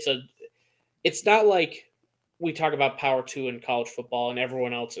 where it's not like we talk about Power Two in college football and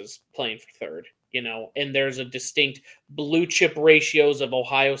everyone else is playing for third, you know, and there's a distinct blue chip ratios of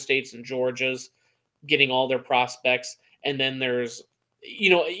Ohio States and Georgia's getting all their prospects. And then there's, you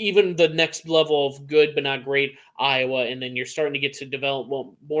know, even the next level of good but not great, Iowa. And then you're starting to get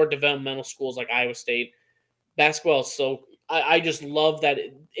to more developmental schools like Iowa State. Basketball is so, I just love that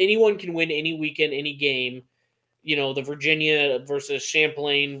anyone can win any weekend, any game. You know, the Virginia versus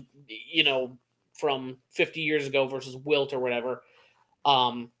Champlain, you know, from 50 years ago versus Wilt or whatever.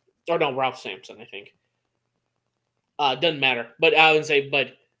 Or no, Ralph Sampson, I think. Doesn't matter. But I would say,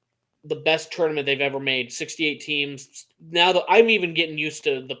 but the best tournament they've ever made. 68 teams. Now that I'm even getting used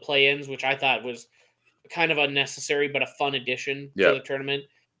to the play-ins, which I thought was kind of unnecessary, but a fun addition for Yeah. the tournament.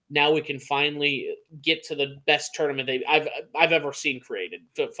 Now we can finally get to the best tournament I've ever seen created.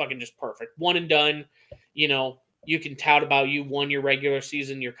 So fucking just perfect. One and done. You know, you can tout about you won your regular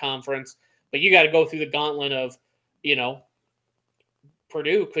season, your conference, but you got to go through the gauntlet of, you know,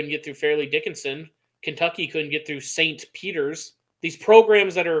 Purdue couldn't get through Fairleigh Dickinson. Kentucky couldn't get through St. Peter's. These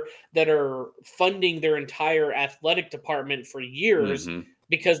programs that are funding their entire athletic department for years Mm-hmm.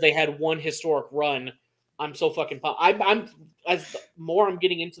 because they had one historic run. I'm so fucking pumped. I'm as the more I'm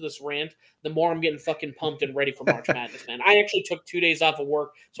getting into this rant, the more I'm getting fucking pumped and ready for March Madness, man. I actually took 2 days off of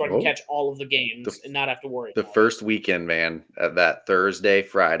work so I can Oh, catch all of the the games and not have to worry the about it. first weekend, man, that Thursday,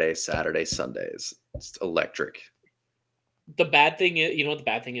 Friday, Saturday, Sundays, it's electric. The bad thing is, you know what the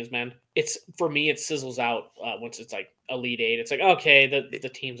bad thing is, man? It's for me, it sizzles out once it's like Elite Eight. It's like, okay, the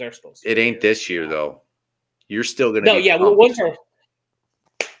teams are supposed to It be ain't here, this you year know? though. You're still gonna No, be yeah, pumped.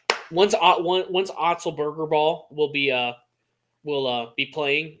 once Otzelberger ball will be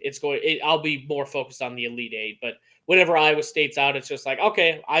playing, I'll be more focused on the Elite Eight. But whenever Iowa State's out, it's just like,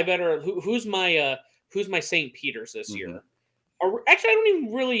 okay, I better who's my St. Peter's this Mm-hmm. year? Or actually, I don't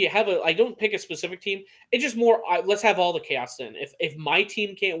even really have I don't pick a specific team. It's just more. Let's have all the chaos in. If my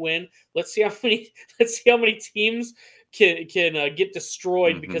team can't win, let's see how many teams can get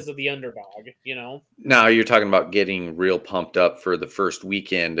destroyed Mm-hmm. because of the underdog. You know. Now you're talking about getting real pumped up for the first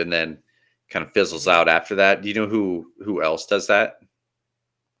weekend and then kind of fizzles Mhm. out after that. Do you know who else does that?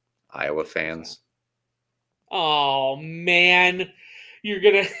 Iowa Who's that? fans. Oh man, you're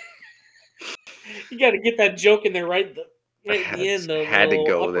gonna you got to get that joke in there I right at the end, the had to little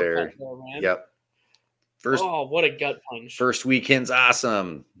go uppercut there. there, man. Yep. First Oh, what a gut punch! first weekend's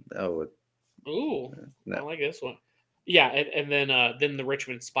awesome. Oh Ooh, I no. like this one. Yeah, and then the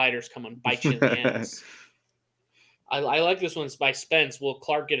Richmond Spiders come and bite you in the ass. I like this one by Spence. Will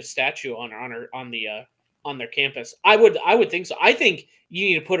Clark get a statue on their campus? I would think so. I think you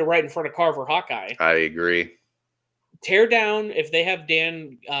need to put it right in front of Carver Hawkeye. I agree. Tear down if they have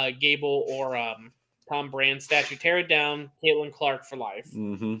Dan Gable or Tom Brand statue. Tear it down. Caitlin Clark for life.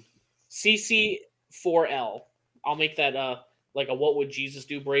 Mm-hmm. CC4L. I'll make that like a what would Jesus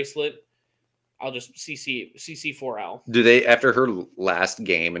do bracelet. I'll just CC4L. Do they, after her last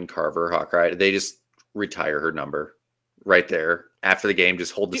game in Carver Hawkeye, did they just retire her number right there after the game?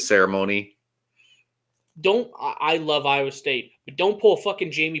 Just hold the Dude, ceremony. I love Iowa State, but don't pull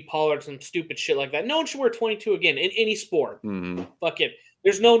fucking Jamie Pollard some stupid shit like that. No one should wear 22 again in any sport. Mm-hmm. Fuck it.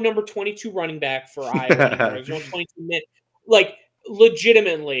 There's no number 22 running back for Iowa anymore. There's no 22 mid. Like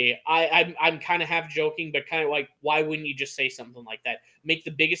legitimately, I'm kind of half joking, but kind of like, why wouldn't you just say something like that? Make the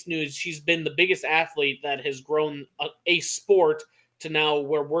biggest news. She's been the biggest athlete that has grown a sport to now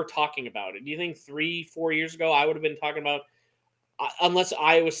where we're talking about it. Do you think 3-4 years ago I would have been talking about? Unless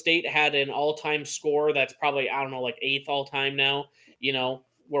Iowa State had an all-time score that's probably, I don't know, like 8th all-time now,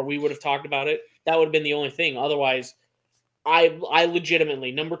 where we would have talked about it. That would have been the only thing. Otherwise, I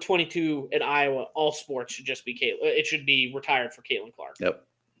legitimately number 22 in Iowa, all sports should just be Caitlin. It should be retired for Caitlin Clark. Yep.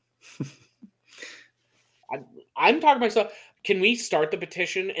 I'm talking to myself. Can we start the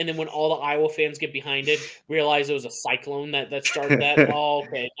petition and then when all the Iowa fans get behind it, realize it was a cyclone that started that? Oh,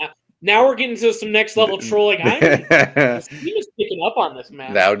 okay. Now we're getting to some next level trolling. This team is picking up on this,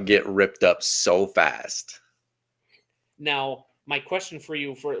 man. That would get ripped up so fast. Now, my question for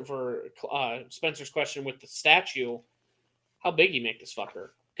you for Spencer's question with the statue, how big you make this fucker?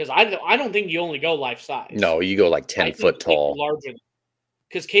 Because I don't think you only go life size. No, you go like I 10 think foot you make it tall. larger.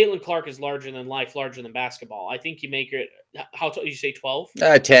 Because Caitlin Clark is larger than life, larger than basketball. I think you make it. How tall? You say 12?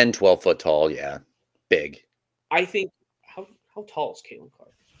 10, 12 foot tall. Yeah. Big. I think how tall is Caitlin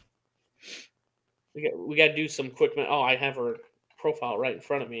Clark? We got to do some quick. Oh, I have her profile right in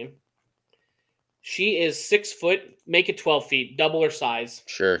front of me. She is 6 foot. Make it 12 feet. Double her size.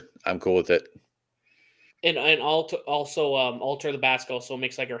 Sure. I'm cool with it. And also alter the basketball so it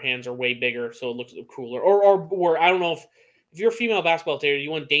makes like her hands are way bigger so it looks cooler. Or I don't know if you're a female basketball player, do you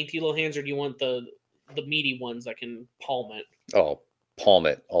want dainty little hands or do you want the meaty ones that can palm it? Oh, palm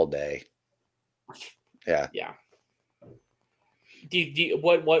it all day. Yeah. Yeah.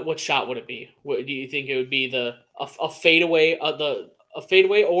 What shot would it be? What do you think it would be? A fadeaway, a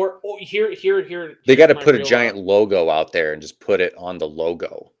fadeaway, or here. They got to my put a real, giant logo out there and just put it on the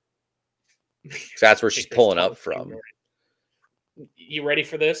logo. That's where she's pulling up from. You ready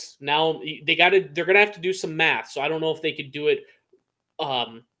for this? Now they're gonna have to do some math. So I don't know if they could do it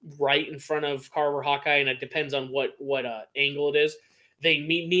right in front of Carver Hawkeye, and it depends on what angle it is. They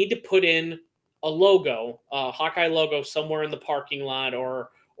need to put in a logo, a Hawkeye logo, somewhere in the parking lot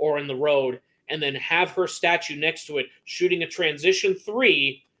or in the road, and then have her statue next to it, shooting a transition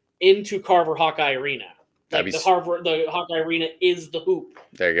 3 into Carver Hawkeye Arena. Like the Hawkeye Arena is the hoop.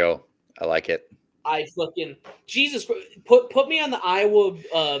 There you go. I like it. I fucking Jesus put me on the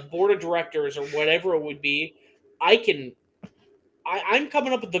Iowa board of directors or whatever it would be. I'm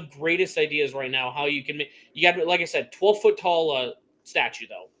coming up with the greatest ideas right now. How you can make you got like I said, 12-foot tall statue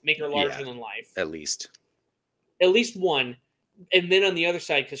though. Make her larger than life. At least One. And then on the other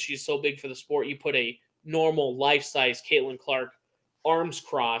side, because she's so big for the sport, you put a normal life-size Caitlin Clark, arms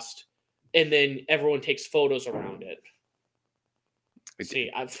crossed, and then everyone takes photos around it.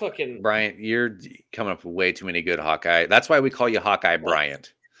 See, I fucking Bryant, you're coming up with way too many good Hawkeye. That's why we call you Hawkeye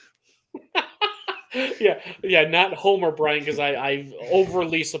Bryant. yeah, not Homer Bryant, because I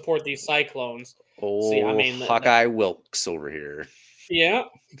overly support these Cyclones. See, I Oh, mean, Hawkeye Wilkes over here. yeah.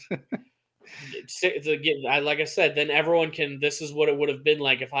 Like I said, then everyone can. This is what it would have been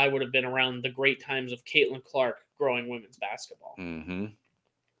like if I would have been around the great times of Caitlin Clark growing women's basketball. Mm-hmm.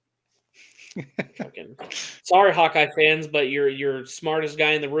 Fucking sorry, Hawkeye fans, but you're smartest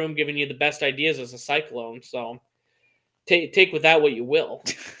guy in the room, giving you the best ideas as a Cyclone. So take with that what you will.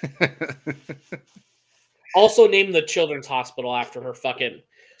 Also, name the children's hospital after her. Fucking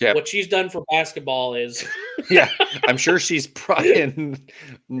Yep. what she's done for basketball is. Yeah, I'm sure she's prying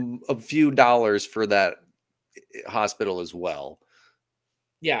a few dollars for that hospital as well.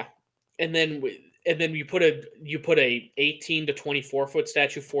 Yeah, and then you put a 18 to 24-foot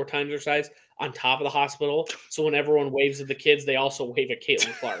statue 4 times her size on top of the hospital. So when everyone waves at the kids, they also wave at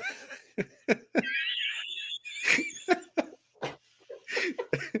Caitlin Clark.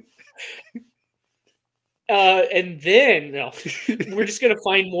 And then we're just gonna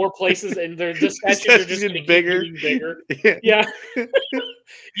find more places, and the statues are just gonna keep getting bigger. Yeah,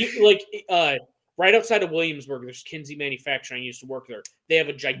 right outside of Williamsburg, there's Kinsey Manufacturing. I used to work there. They have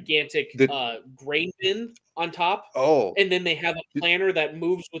a gigantic grain bin on top. Oh, and then they have a planter that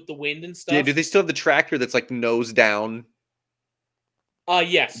moves with the wind and stuff. Yeah, do they still have the tractor that's like nose down?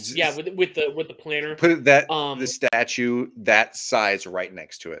 Yes, yeah, with the planter. Put the statue that size right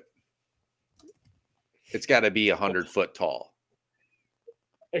next to it. It's got to be 100-foot tall.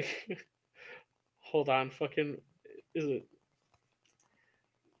 Hold on, fucking is it?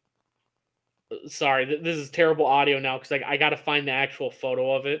 Sorry, this is terrible audio now because I got to find the actual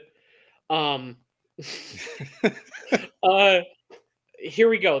photo of it. Here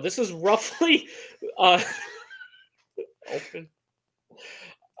we go. This is roughly open.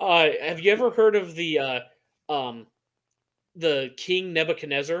 Have you ever heard of the King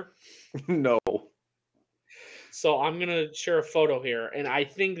Nebuchadnezzar? No. So I'm gonna share a photo here, and I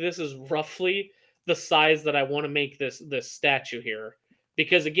think this is roughly the size that I want to make this statue here,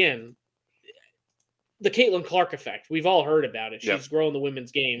 because again, the Caitlin Clark effect. We've all heard about it. She's grown the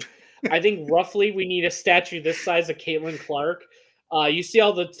women's game. I think roughly we need a statue this size of Caitlin Clark. You see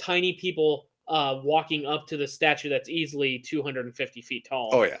all the tiny people walking up to the statue that's easily 250 feet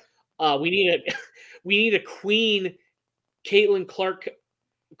tall. Oh yeah. We need a Queen Caitlin Clarka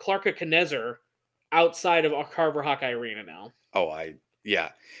Knezer outside of our Carver Hawkeye Arena now. Oh,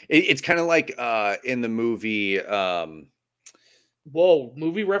 it's kind of like in the movie. Whoa,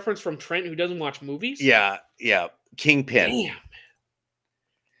 movie reference from Trent, who doesn't watch movies? Yeah. Kingpin. Damn.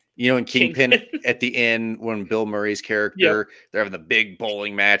 You know, in Kingpin at the end, when Bill Murray's character, they're having the big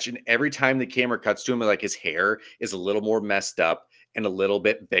bowling match, and every time the camera cuts to him, like his hair is a little more messed up and a little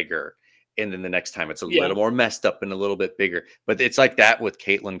bit bigger. And then the next time it's a little more messed up and a little bit bigger. But it's like that with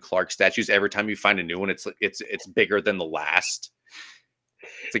Caitlin Clark statues. Every time you find a new one, it's bigger than the last.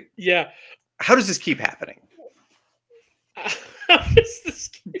 It's like, yeah. How does this keep happening? How does this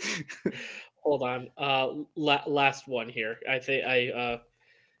Hold on. Last one here. I think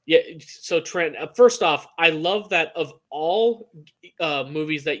so Trent, first off, I love that of all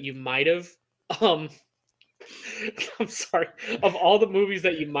movies that you might have I'm sorry. Of all the movies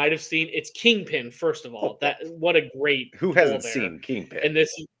that you might have seen, it's Kingpin. First of all, what a great who hasn't seen Kingpin? And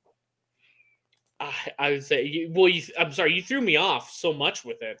this, I would say, I'm sorry, you threw me off so much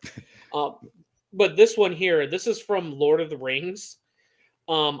with it. But this one here, this is from Lord of the Rings.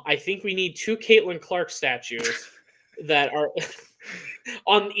 I think we need 2 Caitlin Clark statues that are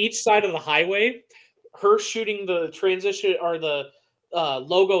on each side of the highway. Her shooting the transition or the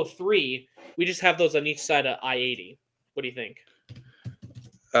logo 3. We just have those on each side of I-80. What do you think?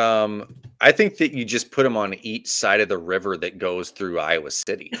 I think that you just put them on each side of the river that goes through Iowa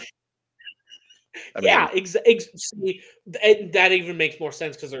City. That even makes more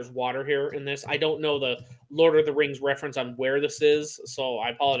sense because there's water here in this. I don't know the Lord of the Rings reference on where this is, so I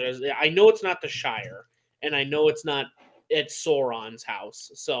apologize. I know it's not the Shire, and I know it's not at Sauron's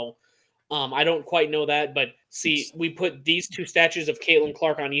house. So I don't quite know that, but see, we put these 2 statues of Caitlin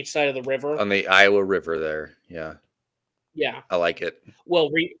Clark on each side of the river. On the Iowa River there. Yeah. Yeah. I like it. Well,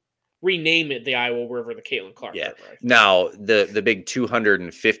 rename it the Iowa River, the Caitlin Clark River. Now, the big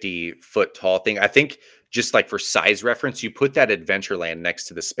 250-foot tall thing, I think just like for size reference, you put that Adventureland next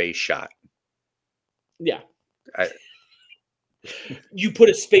to the space shot. Yeah. You put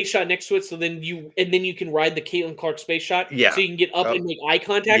a space shot next to it, so then you can ride the Caitlin Clark space shot, Yeah. so you can get up and make eye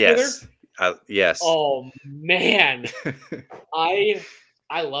contact with her. Yes. Yes. Oh man, I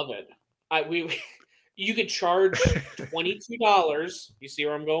I love it. I we you could charge $22. You see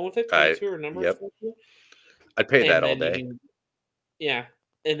where I'm going with it? 22 or number Yep. 22? I'd pay And that all then you day. can yeah,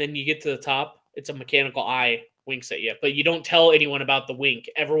 and then you get to the top, it's a mechanical eye winks at you, but you don't tell anyone about the wink.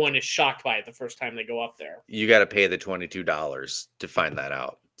 Everyone is shocked by it the first time they go up there. You got to pay the $22 to find that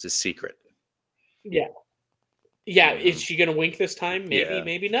out. It's a secret. Yeah. Yeah, is Mhm. she gonna wink this time? Maybe, Yeah.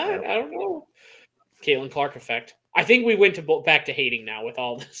 maybe not. Yep. I don't know. Caitlin Clark effect. I think we went to back to hating now with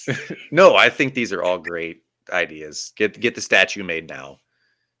all this. No, I think these are all great ideas. Get the statue made now.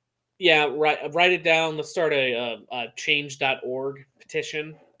 Yeah, write it down. Let's start a change.org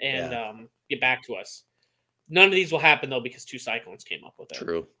petition and Yeah. Get back to us. None of these will happen though because two cyclones came up with it.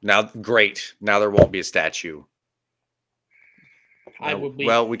 True. Now, great. Now there won't be a statue. I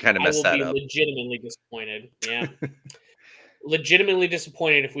We kind of messed will that be up. legitimately disappointed. Yeah, legitimately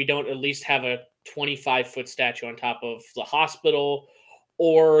disappointed if we don't at least have a 25-foot statue on top of the hospital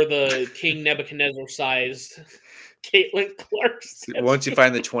or the King Nebuchadnezzar sized Caitlin Clark Once you statue.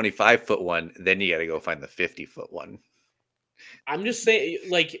 find the 25-foot one, then you got to go find the 50-foot one. I'm just saying,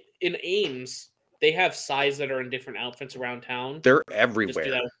 like in Ames, they have size that are in different outfits around town. They're Just do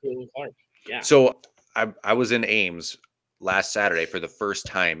everywhere. that with Caitlin Clark. Yeah. So I was in Ames last Saturday for the first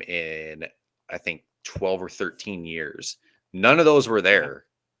time in, I think, 12 or 13 years. None of those were there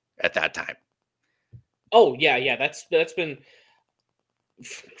at that time. Oh yeah, yeah. That's been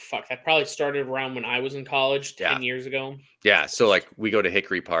fuck. That probably started around when I was in college 10 years ago. Yeah. So like we go to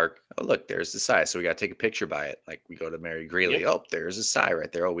Hickory Park. Oh, look, there's the sign. So we got to take a picture by it. Like we go to Mary Greeley. Yep. Oh, there's a sign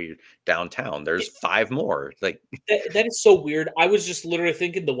right there. Oh, we downtown. There's 5 more. Like That is so weird. I was just literally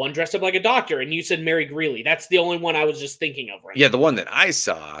thinking the one dressed up like a doctor, and you said Mary Greeley. That's the only one I was just thinking of right yeah, now. the one that I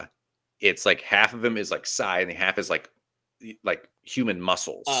saw, it's like half of him is like side and half is like human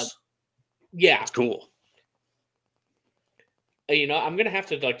muscles. Yeah. It's cool. I'm gonna have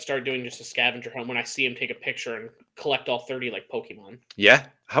to like start doing just a scavenger hunt when I see him take a picture and collect all 30 like Pokemon. Yeah.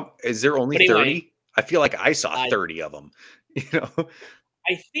 How is there only But anyway, 30? I feel like I saw I 30 of them. You know?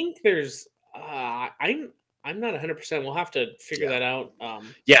 I think there's I'm not 100%. We'll have to figure Yeah. that out.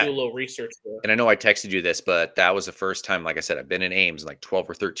 Yeah. Do a little research there. And I know I texted you this, but that was the first time, like I said, I've been in Ames in like 12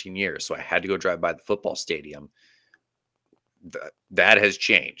 or 13 years. So I had to go drive by the football stadium. That has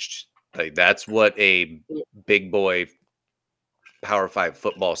changed. Like that's what a big boy Power 5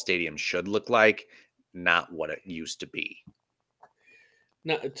 football stadium should look like, not what it used to be.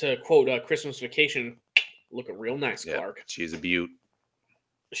 Not to quote Christmas Vacation, looking real nice, Yep. Clark. She's a beaut.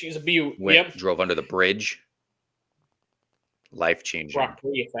 She's a beaut. Yep. Drove under the bridge. Life-changing. Brock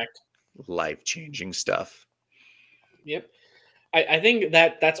Purdy effect. Life-changing stuff. Yep. I think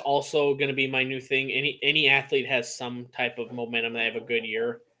that's also going to be my new thing. Any athlete has some type of momentum. They have a good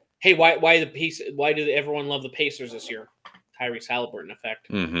year. Hey, why do everyone love the Pacers this year? Tyrese Halliburton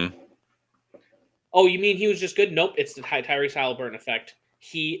effect. Mm-hmm. Oh, you mean he was just good? Nope, it's the Tyrese Halliburton effect.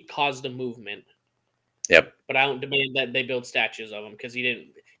 He caused a movement. Yep. But I don't demand that they build statues of him because he didn't.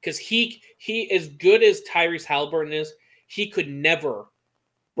 Because he as good as Tyrese Halliburton is, he could never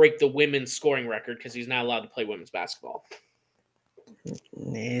break the women's scoring record because he's not allowed to play women's basketball.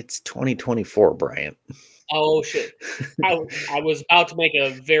 It's 2024, Bryant. Oh shit! I was about to make a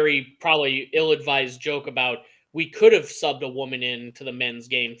very probably ill-advised joke about we could have subbed a woman into the men's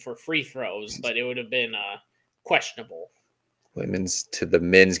game for free throws, but it would have been questionable. Women's to the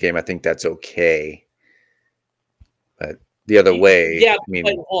men's game, I think that's okay. But the other way, Yeah, I mean,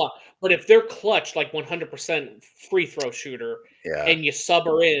 but if they're clutch, like 100% free throw shooter, yeah, and you sub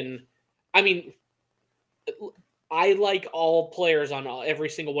her in, I mean, I like all players on every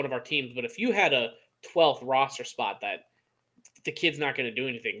single one of our teams, but if you had a 12th roster spot that the kid's not going to do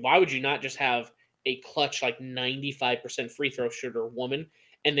anything, why would you not just have a clutch like 95% free throw shooter woman,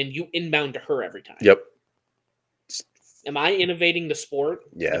 and then you inbound to her every time? Yep. Am I innovating the sport,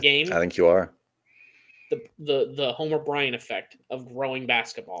 Yeah, the game? I think you are. The Homer Bryant effect of growing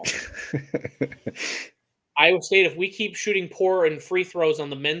basketball. Iowa State, if we keep shooting poor and free throws on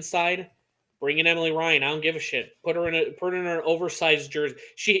the men's side, bring in Emily Ryan. I don't give a shit. Put her in an oversized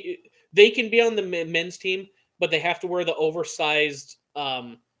jersey. They can be on the men's team, but they have to wear the oversized.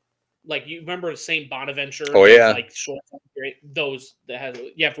 Like you remember St. Bonaventure? Oh yeah, like shorts. Those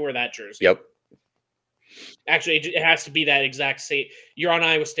you have to wear that jersey. Yep. Actually, it has to be that exact same. You're on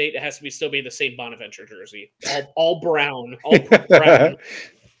Iowa State. It has to still be the same Bonaventure jersey, all brown, all brown.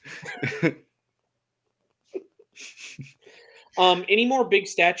 Any more big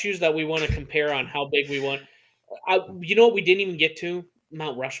statues that we want to compare on how big we want? You know what we didn't even get to?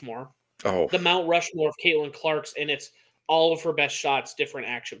 Mount Rushmore. Oh, The Mount Rushmore of Caitlin Clark's, and it's all of her best shots, different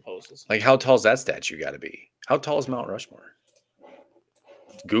action poses. like how tall is that statue got to be? How tall is Mount Rushmore?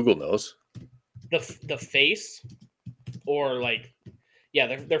 Google knows. The face, or like,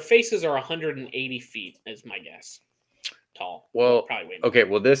 yeah, their faces are 180 feet, is my guess. Tall. Well, probably way more. okay.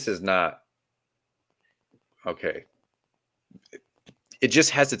 Well, this is not okay. It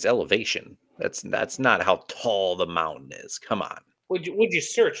just has its elevation. That's not how tall the mountain is. Come on. Would you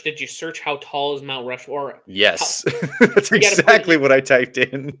search? Did you search how tall is Mount Rushmore? Yes, that's You exactly what I typed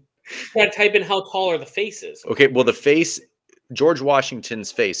in. gotta type in how tall are the faces. Okay, well, the face, George Washington's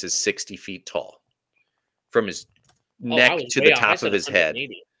face is 60 feet tall from his Oh, I neck was to way the off. I top of said his head.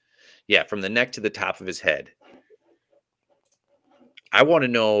 180. Yeah, from the neck to the top of his head. I want to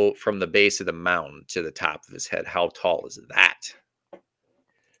know from the base of the mountain to the top of his head, how tall is that?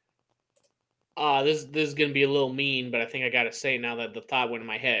 This is gonna be a little mean, but I think I gotta say now that the thought went in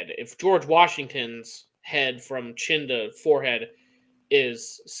my head. If George Washington's head from chin to forehead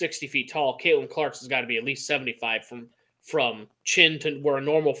is 60 feet tall, Caitlin Clark's has got to be at least 75 from chin to where a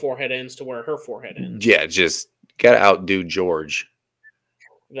normal forehead ends to where her forehead ends. Yeah, just gotta outdo George.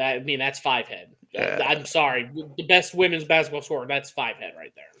 That's 5 head. Yeah. I'm sorry, the best women's basketball scorer. That's 5 head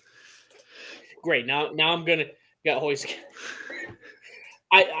right there. Great. Now I'm gonna always.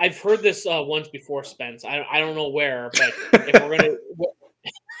 I've heard this once before, Spence. I don't know where, but if we're gonna.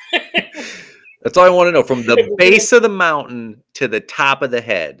 That's all I want to know. From the If we're base of the mountain to the top of the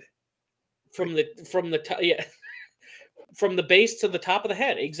head. from the top, yeah, from the base to the top of the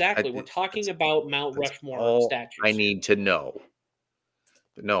head. Exactly. We're talking about Mount That's Rushmore all statues. I need to know.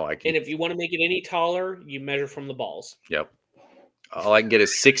 But no, I can. And if you want to make it any taller, you measure from the balls. Yep. All I can get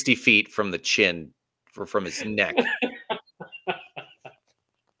is 60 feet from the chin, from his neck.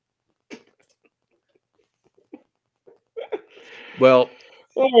 Well,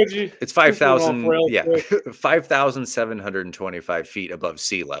 it's 5,000. Yeah, 5,725 feet above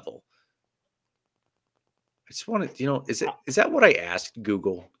sea level. I just wanted, is that what I asked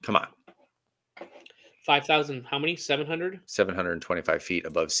Google? Come on. 5,000, how many? 700? 725 feet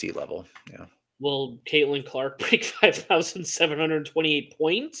above sea level. Yeah. Will Caitlin Clark break 5,728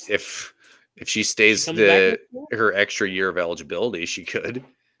 points? If she stays her extra year of eligibility, she could.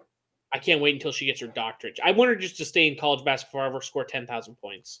 I can't wait until she gets her doctorate. I want her just to stay in college basketball forever, score 10,000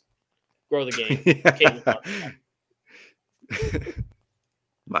 points. Grow the game. Caitlin Clark.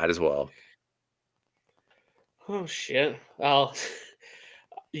 Might as well. Oh, shit. Well,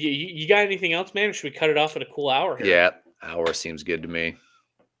 you got anything else, man? Or should we cut it off at a cool hour here? Yeah, hour seems good to me.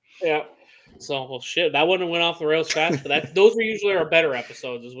 Yeah. So, well, shit, that one went off the rails fast, but those are usually our better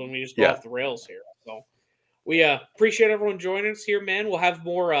episodes, is when we just go off the rails here. So, we appreciate everyone joining us here, man. We'll have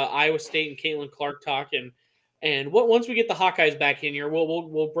more Iowa State and Caitlin Clark talk, and once we get the Hawkeyes back in here,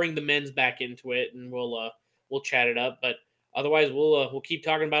 we'll bring the men's back into it, and we'll chat it up. But otherwise, we'll keep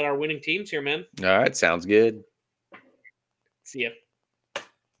talking about our winning teams here, man. All right, sounds good. See ya.